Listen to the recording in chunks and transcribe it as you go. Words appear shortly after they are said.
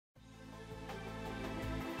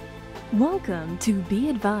Welcome to Be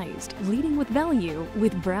Advised, Leading with Value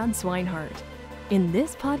with Brad Swineheart. In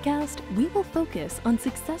this podcast, we will focus on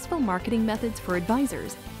successful marketing methods for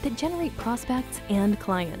advisors that generate prospects and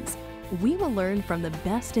clients. We will learn from the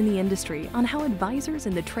best in the industry on how advisors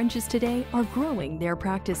in the trenches today are growing their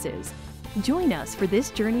practices. Join us for this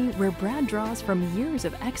journey where Brad draws from years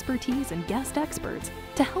of expertise and guest experts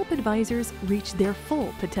to help advisors reach their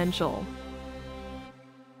full potential.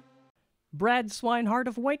 Brad Swineheart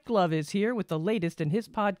of White Glove is here with the latest in his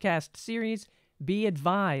podcast series, Be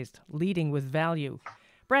Advised, Leading with Value.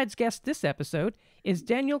 Brad's guest this episode is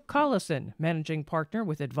Daniel Collison, Managing Partner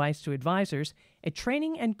with Advice to Advisors, a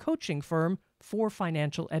training and coaching firm for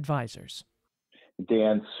financial advisors.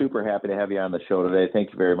 Dan, super happy to have you on the show today.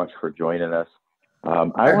 Thank you very much for joining us.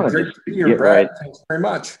 I want to just be here, Brad. Thanks very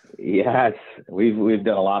much. Yes, we've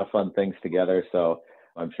done a lot of fun things together, so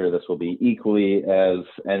I'm sure this will be equally as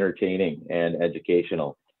entertaining and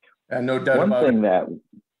educational. And no doubt about it.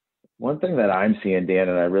 One thing that I'm seeing, Dan,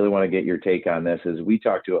 and I really want to get your take on this, is we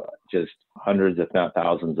talk to just hundreds, if not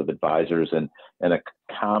thousands, of advisors, and a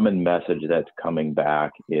common message that's coming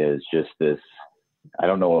back is just this, I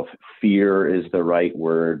don't know if fear is the right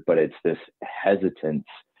word, but it's this hesitance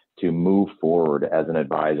to move forward as an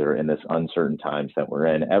advisor in this uncertain times that we're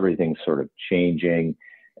in. Everything's sort of changing,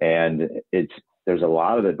 and there's a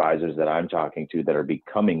lot of advisors that I'm talking to that are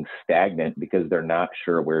becoming stagnant because they're not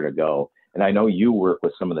sure where to go. And I know you work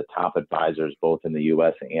with some of the top advisors, both in the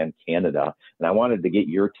U.S. and Canada, and I wanted to get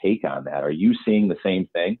your take on that. Are you seeing the same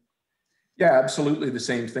thing? Yeah, absolutely the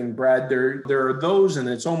same thing, Brad. There are those, and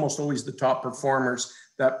it's almost always the top performers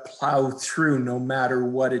that plow through no matter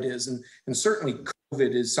what it is. And certainly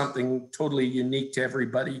COVID is something totally unique to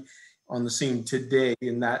everybody on the scene today,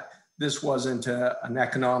 in that this wasn't an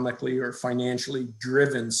economically or financially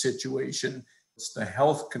driven situation. It's the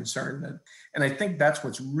health concern. And I think that's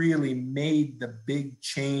what's really made the big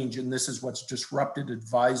change. And this is what's disrupted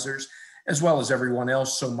advisors as well as everyone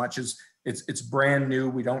else so much. It's brand new.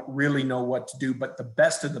 We don't really know what to do, but the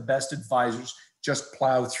best of the best advisors just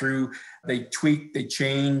plow through. They tweak, they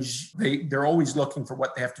change. They're always looking for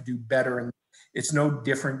what they have to do better. And it's no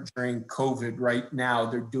different during COVID right now.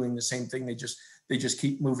 They're doing the same thing. They just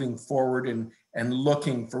keep moving forward and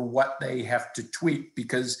looking for what they have to tweak,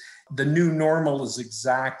 because the new normal is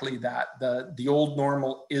exactly that. The old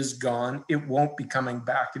normal is gone. It won't be coming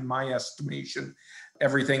back, in my estimation.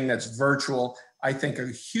 Everything that's virtual, I think a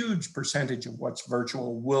huge percentage of what's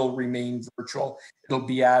virtual will remain virtual. It'll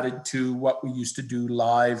be added to what we used to do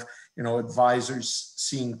live, advisors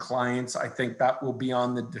seeing clients. I think that will be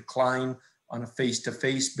on the decline on a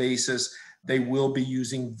face-to-face basis. They will be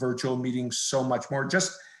using virtual meetings so much more,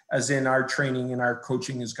 just as in our training and our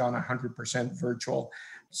coaching has gone 100% virtual.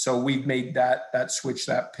 So we've made that switch,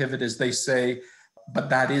 that pivot, as they say, but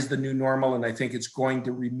that is the new normal. And I think it's going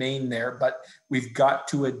to remain there, but we've got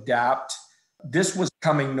to adapt. This was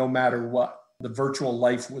coming no matter what. The virtual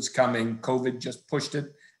life was coming. COVID just pushed it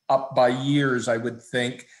up by years, I would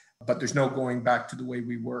think, but there's no going back to the way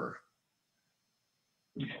we were.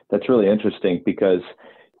 That's really interesting, because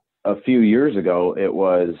a few years ago,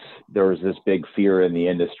 there was this big fear in the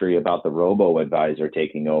industry about the robo-advisor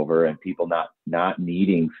taking over and people not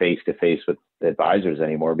needing face-to-face with advisors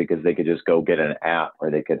anymore, because they could just go get an app,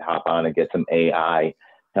 or they could hop on and get some AI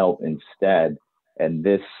help instead. And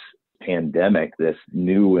this pandemic, this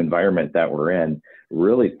new environment that we're in,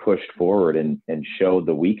 really pushed forward and showed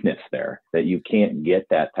the weakness there, that you can't get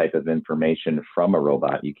that type of information from a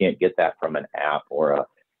robot. You can't get that from an app or a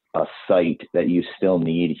site, that you still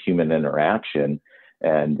need human interaction.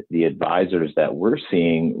 And the advisors that we're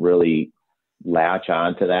seeing really latch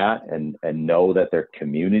onto that and know that their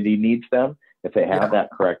community needs them. If they have that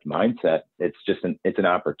correct mindset, it's an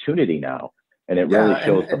opportunity now. And it really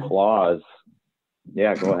shows the flaws.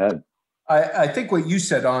 Yeah, go ahead. I think what you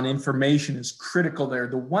said on information is critical there.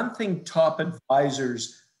 The one thing top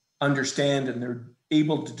advisors understand, and they're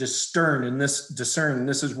able to discern, and this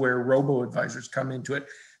is where robo-advisors come into it.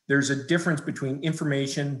 There's a difference between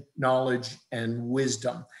information, knowledge, and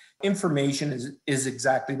wisdom. Information is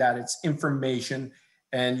exactly that. It's information,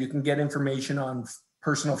 and you can get information on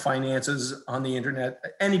personal finances on the internet.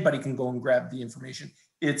 Anybody can go and grab the information.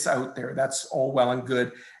 It's out there. That's all well and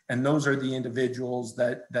good. And those are the individuals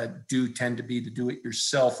that do tend to be the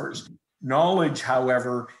do-it-yourselfers. Knowledge,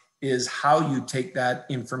 however, is how you take that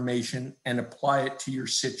information and apply it to your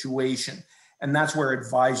situation. And that's where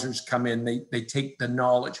advisors come in. They take the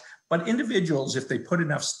knowledge. But individuals, if they put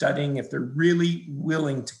enough studying, if they're really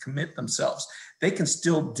willing to commit themselves, they can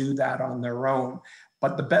still do that on their own.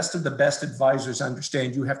 But the best of the best advisors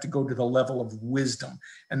understand you have to go to the level of wisdom.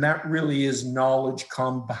 And that really is knowledge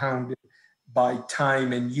compounded by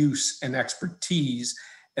time and use and expertise.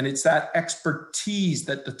 And it's that expertise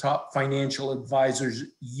that the top financial advisors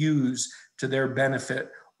use to their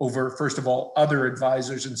benefit over, first of all, other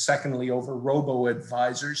advisors, and secondly, over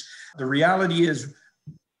robo-advisors. The reality is,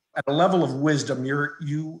 at a level of wisdom,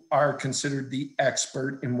 you are considered the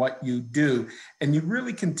expert in what you do. And you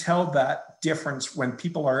really can tell that difference when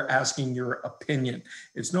people are asking your opinion.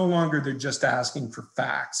 It's no longer they're just asking for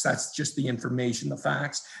facts. That's just the information, the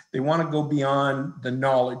facts. They want to go beyond the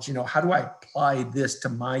knowledge. How do I apply this to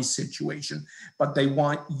my situation? But they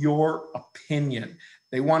want your opinion.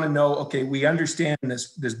 They want to know, okay, we understand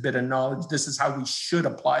this bit of knowledge. This is how we should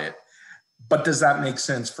apply it. But does that make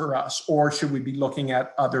sense for us? Or should we be looking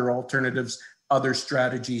at other alternatives, other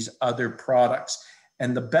strategies, other products?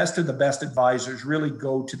 And the best of the best advisors really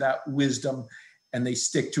go to that wisdom and they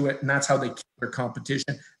stick to it. And that's how they kill their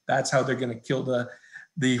competition. That's how they're going to kill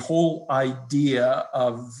the whole idea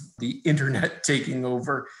of the internet taking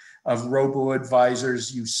over, of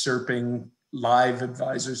robo-advisors usurping live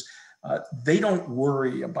advisors. They don't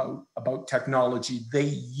worry about technology. They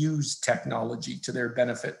use technology to their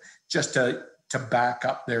benefit just to back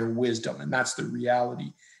up their wisdom. And that's the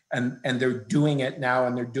reality. And they're doing it now,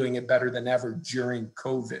 and they're doing it better than ever during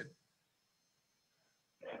COVID.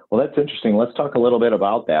 Well, that's interesting. Let's talk a little bit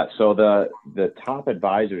about that. So the top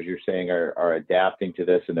advisors you're saying are adapting to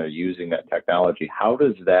this and they're using that technology. How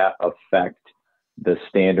does that affect the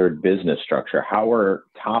standard business structure? How are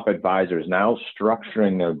top advisors now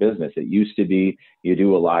structuring their business? It used to be you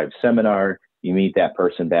do a live seminar, you meet that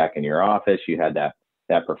person back in your office, you had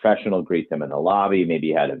that professional greet them in the lobby, maybe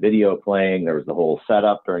you had a video playing, there was the whole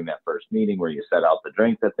setup during that first meeting where you set out the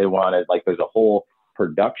drink that they wanted. Like, there's a whole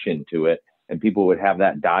production to it, and people would have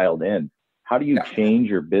that dialed in. How do you change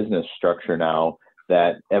your business structure now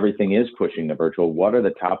that everything is pushing to virtual? What are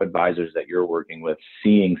the top advisors that you're working with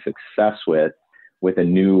seeing success with a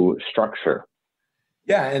new structure?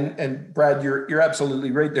 Yeah, and Brad, you're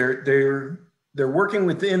absolutely right. They're working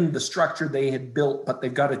within the structure they had built, but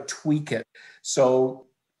they've got to tweak it. So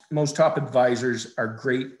most top advisors are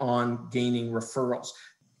great on gaining referrals.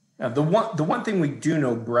 Now, the one thing we do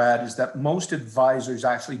know, Brad, is that most advisors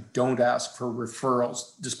actually don't ask for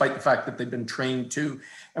referrals, despite the fact that they've been trained to.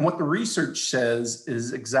 And what the research says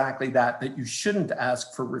is exactly that you shouldn't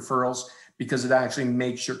ask for referrals, because it actually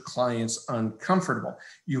makes your clients uncomfortable.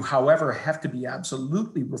 You, however, have to be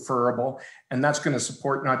absolutely referable, and that's going to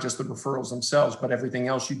support not just the referrals themselves, but everything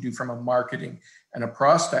else you do from a marketing and a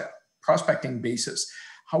prospecting basis.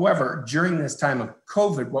 However, during this time of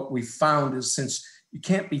COVID, what we found is, since you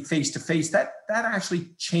can't be face-to-face, that actually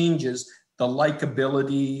changes the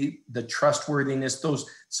likability, the trustworthiness,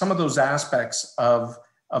 some of those aspects of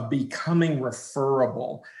becoming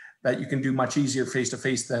referable, that you can do much easier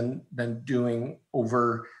face-to-face than doing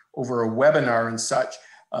over a webinar and such.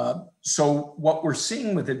 So what we're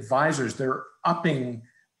seeing with advisors, they're upping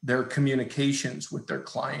their communications with their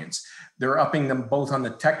clients. They're upping them both on the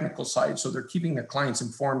technical side, so they're keeping their clients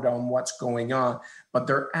informed on what's going on, but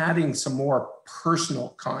they're adding some more personal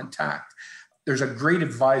contact. There's a great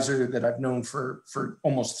advisor that I've known for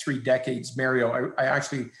almost 3 decades, Mario. I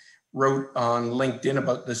actually wrote on LinkedIn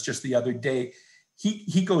about this just the other day.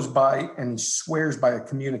 He goes by and swears by a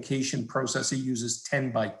communication process he uses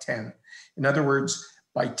 10 by 10. In other words,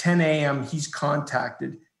 by 10 a.m., he's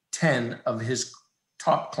contacted 10 of his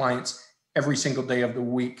top clients every single day of the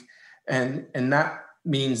week. And that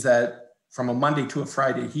means that from a Monday to a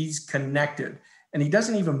Friday, he's connected. And he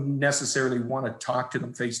doesn't even necessarily want to talk to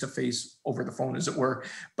them face-to-face over the phone, as it were,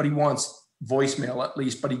 but he wants voicemail at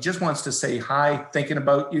least. But he just wants to say, hi, thinking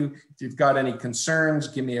about you. If you've got any concerns,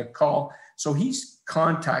 give me a call. So he's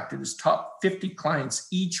contacted his top 50 clients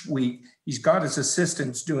each week. He's got his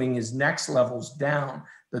assistants doing his next levels down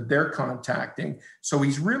that they're contacting. So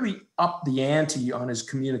he's really upped the ante on his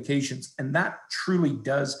communications. And that truly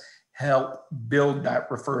does help build that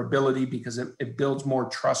referability, because it builds more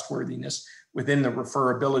trustworthiness within the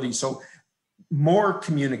referability. So more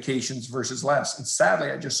communications versus less. And sadly,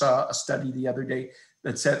 I just saw a study the other day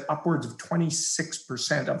that said upwards of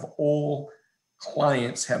 26% of all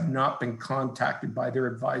clients have not been contacted by their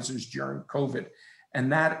advisors during COVID.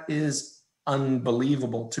 And that is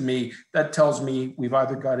unbelievable to me. That tells me we've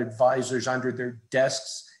either got advisors under their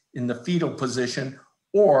desks in the fetal position,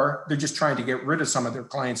 or they're just trying to get rid of some of their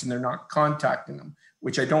clients and they're not contacting them,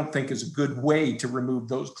 which I don't think is a good way to remove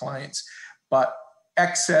those clients. But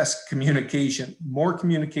excess communication, more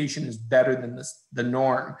communication is better than the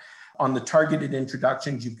norm. On the targeted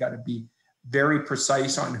introductions, you've got to be very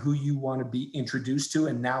precise on who you want to be introduced to.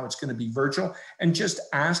 And now it's going to be virtual. And just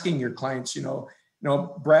asking your clients,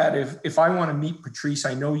 Brad, if I want to meet Patrice,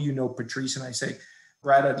 I know you know Patrice, and I say,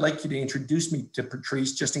 Brad, I'd like you to introduce me to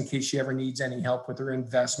Patrice just in case she ever needs any help with her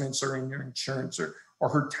investments or in her insurance or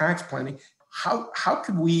her tax planning. How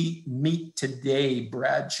could we meet today,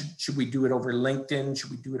 Brad? Should we do it over LinkedIn?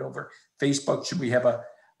 Should we do it over Facebook? Should we have a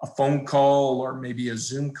phone call or maybe a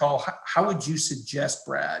Zoom call? How would you suggest,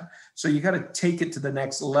 Brad? So you got to take it to the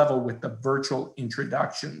next level with the virtual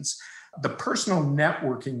introductions. The personal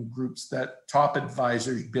networking groups that top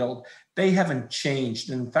advisors build, they haven't changed.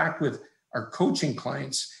 And in fact, with our coaching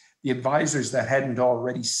clients, the advisors that hadn't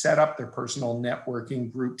already set up their personal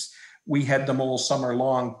networking groups, we had them all summer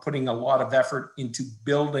long, putting a lot of effort into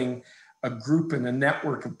building a group and a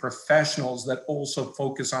network of professionals that also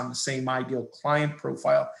focus on the same ideal client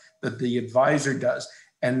profile that the advisor does.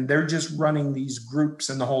 And they're just running these groups.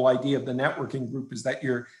 And the whole idea of the networking group is that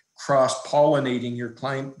you're cross-pollinating your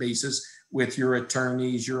client bases with your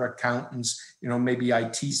attorneys, your accountants, maybe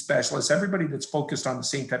IT specialists, everybody that's focused on the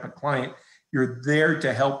same type of client. You're there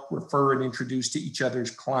to help refer and introduce to each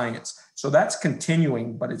other's clients. So that's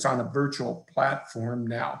continuing, but it's on a virtual platform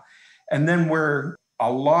now. And then where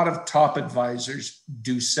a lot of top advisors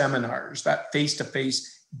do seminars, that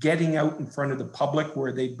face-to-face, getting out in front of the public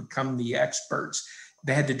where they become the experts.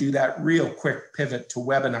 They had to do that real quick pivot to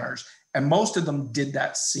webinars. And most of them did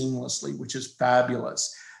that seamlessly, which is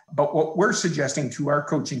fabulous. But what we're suggesting to our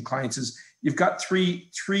coaching clients is you've got three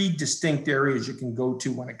distinct areas you can go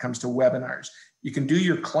to when it comes to webinars. You can do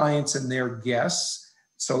your clients and their guests.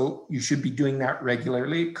 So you should be doing that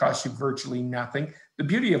regularly. It costs you virtually nothing. The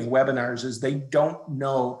beauty of webinars is they don't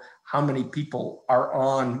know how many people are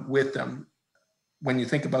on with them. When you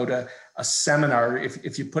think about a seminar,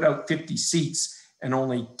 if you put out 50 seats and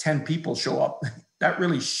only 10 people show up, that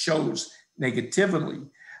really shows negatively.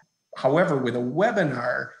 However, with a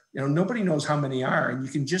webinar, nobody knows how many are, and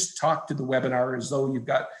you can just talk to the webinar as though you've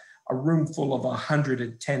got a room full of 100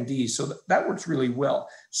 attendees. So that works really well.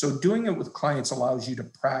 So doing it with clients allows you to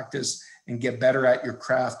practice and get better at your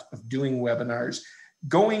craft of doing webinars.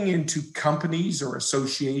 Going into companies or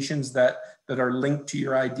associations that are linked to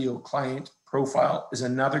your ideal client profile is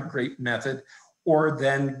another great method, or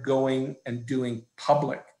then going and doing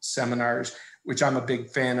public seminars, which I'm a big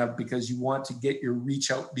fan of because you want to get your reach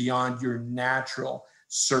out beyond your natural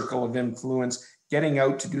circle of influence, getting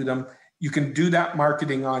out to do them. You can do that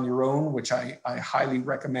marketing on your own, which I highly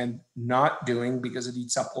recommend not doing because it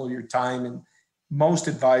eats up all your time. And most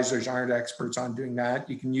advisors aren't experts on doing that.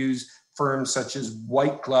 You can use firms such as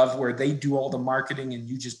White Glove, where they do all the marketing and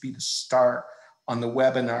you just be the star on the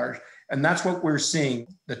webinar. And that's what we're seeing.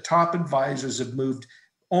 The top advisors have moved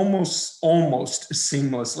almost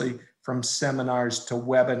seamlessly from seminars to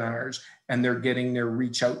webinars, and they're getting their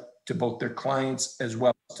reach out to both their clients as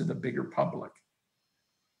well as to the bigger public.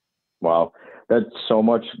 Wow, that's so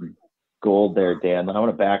much gold there, Dan. I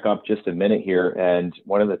want to back up just a minute here. And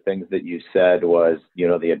one of the things that you said was,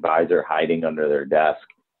 the advisor hiding under their desk.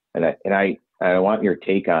 And I want your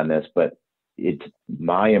take on this, but it's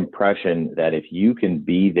my impression that if you can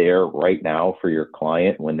be there right now for your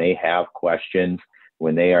client when they have questions,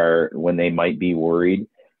 when they might be worried,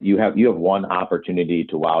 you have one opportunity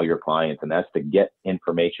to wow your clients, and that's to get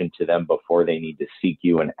information to them before they need to seek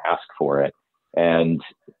you and ask for it. And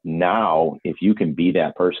now, if you can be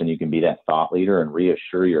that person, you can be that thought leader and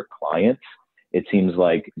reassure your clients, it seems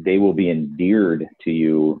like they will be endeared to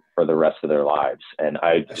you for the rest of their lives. And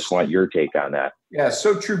I just want your take on that. Yeah,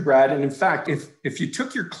 so true, Brad. And in fact, if you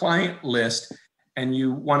took your client list and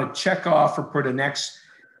you want to check off or put an X,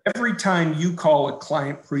 every time you call a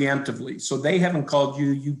client preemptively, so they haven't called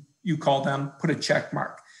you, you call them, put a check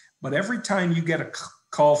mark. But every time you get a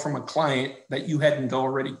call from a client that you hadn't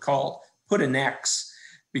already called, put an X,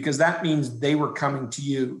 because that means they were coming to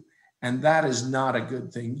you. And that is not a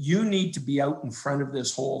good thing. You need to be out in front of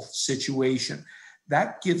this whole situation.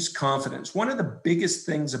 That gives confidence. One of the biggest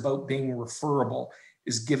things about being referable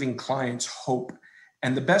is giving clients hope.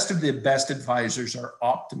 And the best of the best advisors are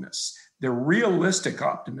optimists. They're realistic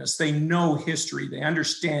optimists. They know history. They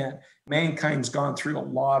understand mankind's gone through a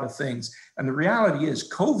lot of things. And the reality is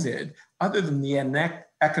COVID, other than the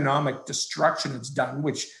economic destruction it's done,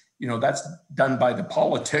 which that's done by the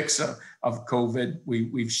politics of COVID.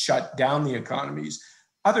 We've shut down the economies.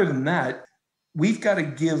 Other than that, we've got to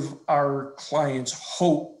give our clients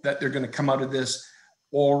hope that they're going to come out of this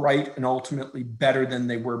all right and ultimately better than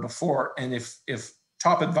they were before. And if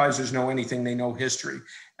top advisors know anything, they know history.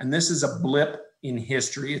 And this is a blip in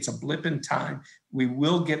history. It's a blip in time. We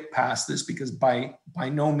will get past this because by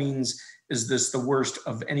no means is this the worst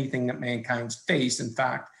of anything that mankind's faced. In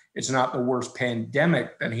fact, It's not the worst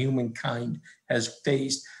pandemic that humankind has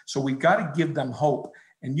faced. So we've got to give them hope.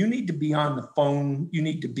 And you need to be on the phone. You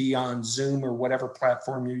need to be on Zoom or whatever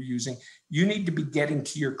platform you're using. You need to be getting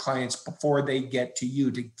to your clients before they get to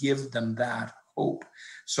you to give them that hope.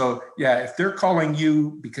 So yeah, if they're calling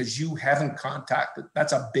you because you haven't contacted,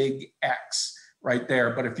 that's a big X right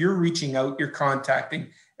there. But if you're reaching out, you're contacting,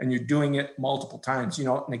 and you're doing it multiple times,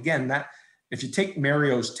 and again, that if you take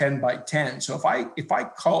Mario's 10 by 10, so if I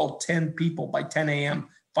call 10 people by 10 a.m.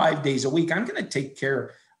 5 days a week, I'm going to take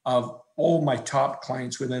care of all my top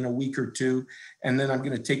clients within a week or two, and then I'm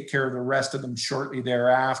going to take care of the rest of them shortly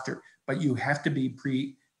thereafter. But you have to be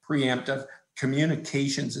preemptive.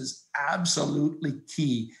 Communications is absolutely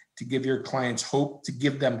key to give your clients hope, to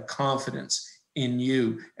give them confidence in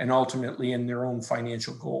you, and ultimately in their own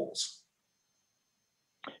financial goals.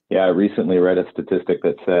 Yeah, I recently read a statistic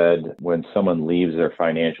that said when someone leaves their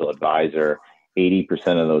financial advisor, 80%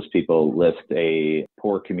 of those people list a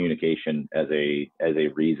poor communication as a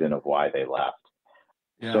reason of why they left.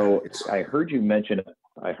 Yeah, so I heard you mention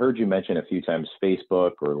a few times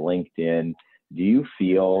Facebook or LinkedIn. Do you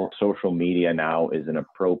feel social media now is an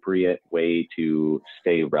appropriate way to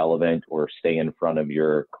stay relevant or stay in front of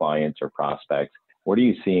your clients or prospects? What are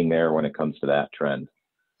you seeing there when it comes to that trend?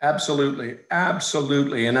 Absolutely.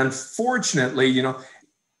 Absolutely. And unfortunately, you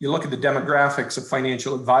look at the demographics of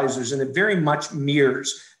financial advisors, and it very much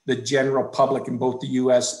mirrors the general public in both the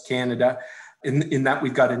US, Canada, in that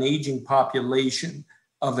we've got an aging population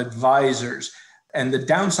of advisors. And the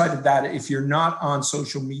downside of that, if you're not on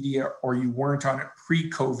social media or you weren't on it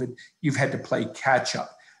pre-COVID, you've had to play catch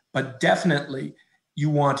up. But definitely you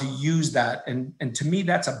want to use that. And to me,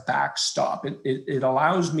 that's a backstop. It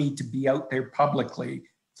allows me to be out there publicly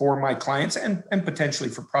for my clients and potentially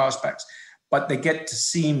for prospects. But they get to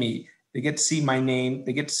see me. They get to see my name.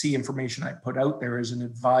 They get to see information I put out there as an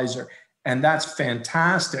advisor. And that's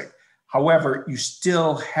fantastic. However, you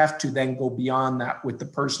still have to then go beyond that with the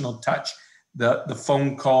personal touch, the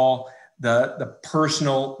phone call, the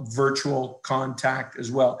personal virtual contact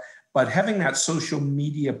as well. But having that social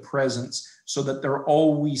media presence so that they're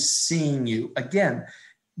always seeing you. Again,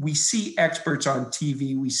 we see experts on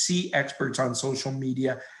TV. We see experts on social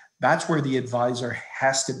media. That's where the advisor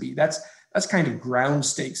has to be. That's kind of ground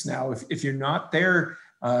stakes now. If you're not there,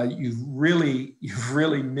 you've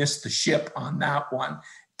really missed the ship on that one.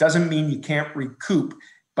 Doesn't mean you can't recoup,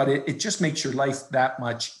 but it just makes your life that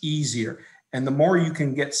much easier. And the more you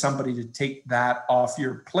can get somebody to take that off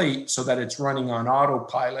your plate so that it's running on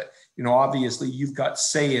autopilot, obviously you've got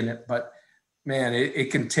say in it, but man,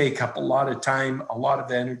 it can take up a lot of time, a lot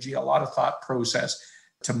of energy, a lot of thought process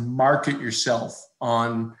to market yourself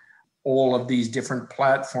on all of these different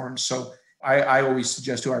platforms. So I always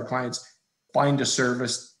suggest to our clients, find a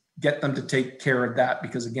service, get them to take care of that,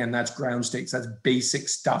 because again, that's ground stakes. That's basic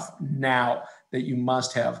stuff now that you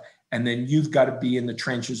must have. And then you've got to be in the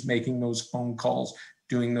trenches, making those phone calls,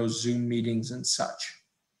 doing those Zoom meetings and such.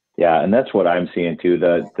 Yeah, and that's what I'm seeing too.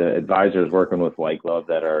 The advisors working with White Glove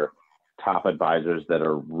that are top advisors that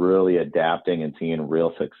are really adapting and seeing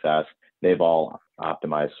real success, they've all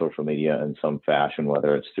optimized social media in some fashion,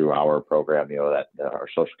 whether it's through our program, our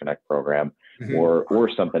Social Connect program, mm-hmm. or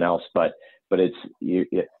something else. But I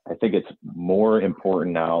think it's more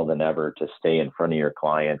important now than ever to stay in front of your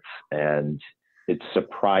clients. And it's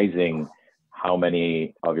surprising how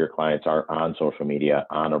many of your clients are on social media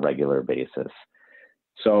on a regular basis.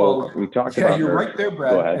 So we talked about. You're right there,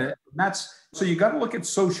 Brad. Go ahead. So you got to look at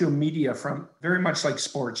social media from very much like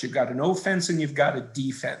sports. You've got an offense and you've got a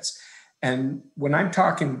defense. And when I'm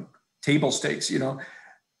talking table stakes,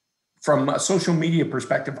 from a social media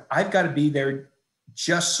perspective, I've got to be there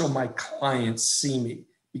just so my clients see me.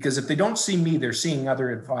 Because if they don't see me, they're seeing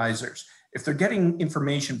other advisors. If they're getting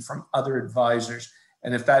information from other advisors,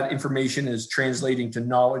 and if that information is translating to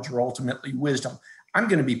knowledge or ultimately wisdom, I'm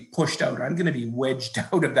going to be pushed out. I'm going to be wedged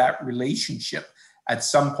out of that relationship at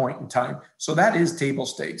some point in time. So that is table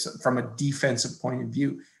stakes from a defensive point of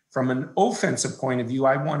view. From an offensive point of view,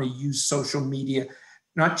 I want to use social media,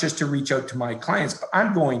 not just to reach out to my clients, but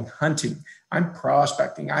I'm going hunting. I'm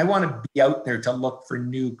prospecting. I want to be out there to look for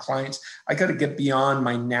new clients. I got to get beyond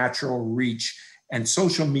my natural reach. And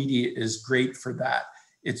social media is great for that.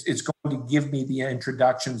 It's going to give me the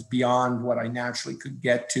introductions beyond what I naturally could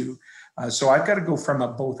get to. So I've got to go from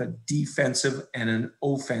both a defensive and an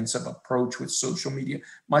offensive approach with social media,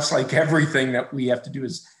 much like everything that we have to do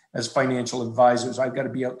as financial advisors. I've got to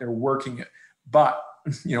be out there working it. But,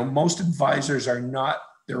 most advisors are not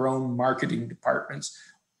their own marketing departments.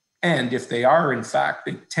 And if they are, in fact,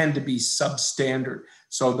 they tend to be substandard.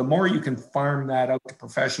 So the more you can farm that out to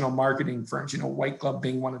professional marketing firms, White Glove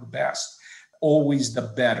being one of the best, always the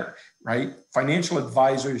better, right? Financial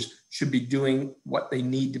advisors should be doing what they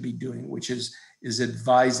need to be doing, which is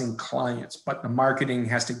advising clients, but the marketing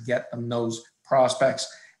has to get them those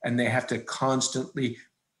prospects, and they have to constantly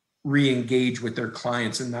re-engage with their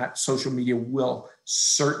clients, and that social media will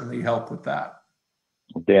certainly help with that.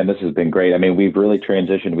 Dan, this has been great. I mean, we've really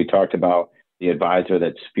transitioned. We talked about the advisor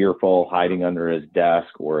that's fearful, hiding under his desk,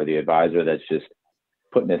 or the advisor that's just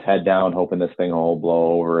putting his head down, hoping this thing will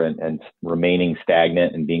blow over, and remaining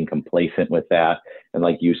stagnant and being complacent with that. And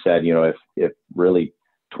like you said, if really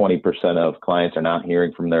 20% of clients are not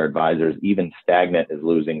hearing from their advisors, even stagnant is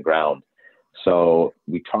losing ground. So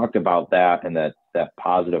we talked about that, and that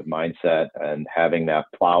positive mindset and having that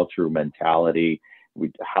plow through mentality,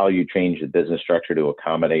 how you change the business structure to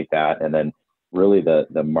accommodate that. And then really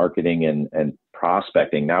the marketing and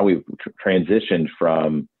prospecting. Now we've transitioned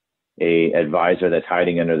from a advisor that's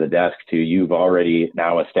hiding under the desk to you've already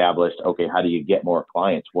now established, okay, how do you get more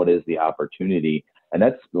clients? What is the opportunity? And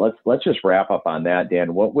let's just wrap up on that,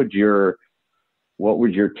 Dan. What would your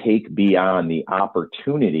take be on the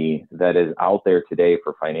opportunity that is out there today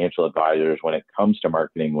for financial advisors when it comes to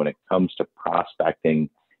marketing, when it comes to prospecting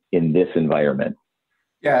in this environment?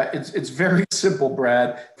 Yeah, it's very simple,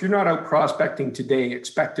 Brad. If you're not out prospecting today,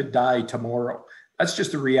 expect to die tomorrow. That's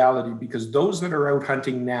just a reality, because those that are out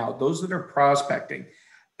hunting now, those that are prospecting,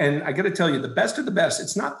 and I got to tell you, the best of the best,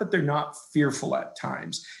 it's not that they're not fearful at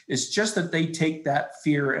times. It's just that they take that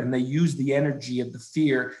fear and they use the energy of the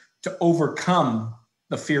fear to overcome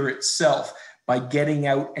the fear itself by getting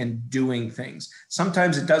out and doing things.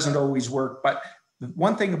 Sometimes it doesn't always work, but the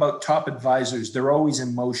one thing about top advisors, they're always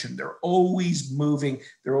in motion. They're always moving.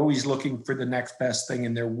 They're always looking for the next best thing,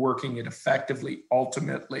 and they're working it effectively,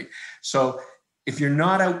 ultimately. So if you're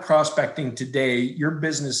not out prospecting today, your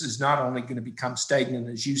business is not only going to become stagnant,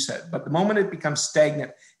 as you said, but the moment it becomes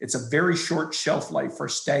stagnant, it's a very short shelf life for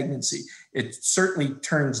stagnancy. It certainly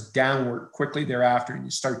turns downward quickly thereafter, and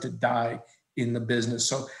you start to die in the business.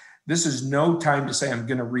 So this is no time to say, I'm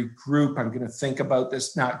going to regroup, I'm going to think about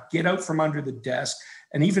this. Now, get out from under the desk.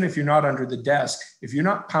 And even if you're not under the desk, if you're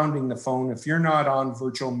not pounding the phone, if you're not on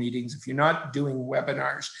virtual meetings, if you're not doing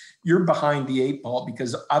webinars, you're behind the eight ball,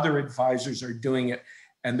 because other advisors are doing it,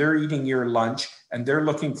 and they're eating your lunch, and they're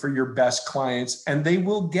looking for your best clients, and they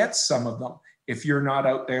will get some of them if you're not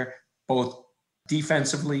out there, both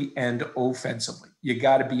defensively and offensively. You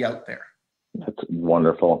got to be out there. That's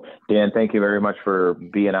wonderful. Dan, thank you very much for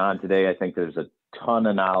being on today. I think there's a ton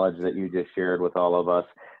of knowledge that you just shared with all of us,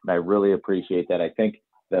 and I really appreciate that. I think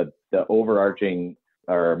the overarching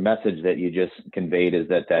or message that you just conveyed is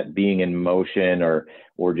that being in motion or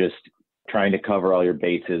just trying to cover all your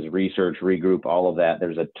bases, research, regroup, all of that,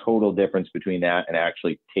 there's a total difference between that and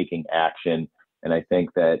actually taking action. And I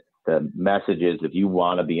think that the message is, if you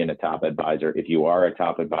want to be in a top advisor, if you are a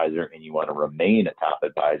top advisor and you want to remain a top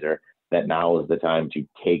advisor, that now is the time to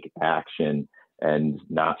take action and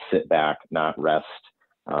not sit back, not rest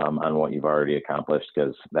on what you've already accomplished,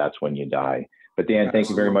 because that's when you die. But Dan, thank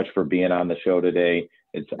you very much for being on the show today.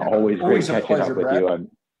 It's always great catching up with you.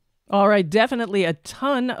 All right, definitely a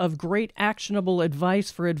ton of great actionable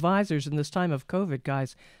advice for advisors in this time of COVID,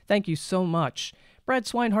 guys. Thank you so much. Brad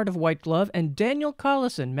Swineheart of White Glove and Daniel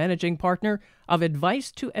Collison, managing partner of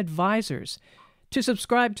Advice to Advisors. To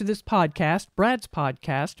subscribe to this podcast, Brad's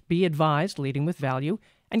podcast, Be Advised, Leading with Value,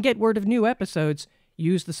 and get word of new episodes,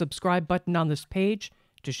 use the subscribe button on this page.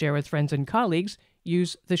 To share with friends and colleagues,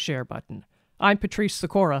 use the share button. I'm Patrice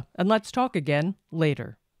Sikora, and let's talk again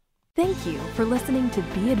later. Thank you for listening to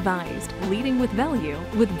Be Advised, Leading with Value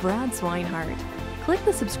with Brad Swineheart. Click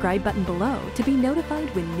the subscribe button below to be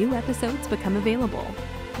notified when new episodes become available.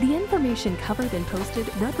 The information covered and posted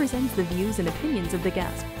represents the views and opinions of the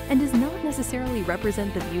guest and does not necessarily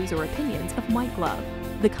represent the views or opinions of White Glove.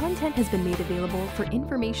 The content has been made available for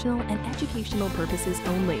informational and educational purposes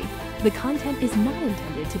only. The content is not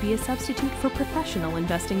intended to be a substitute for professional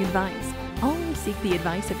investing advice. Always seek the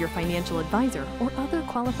advice of your financial advisor or other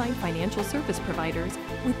qualified financial service providers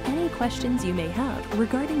with any questions you may have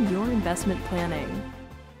regarding your investment planning.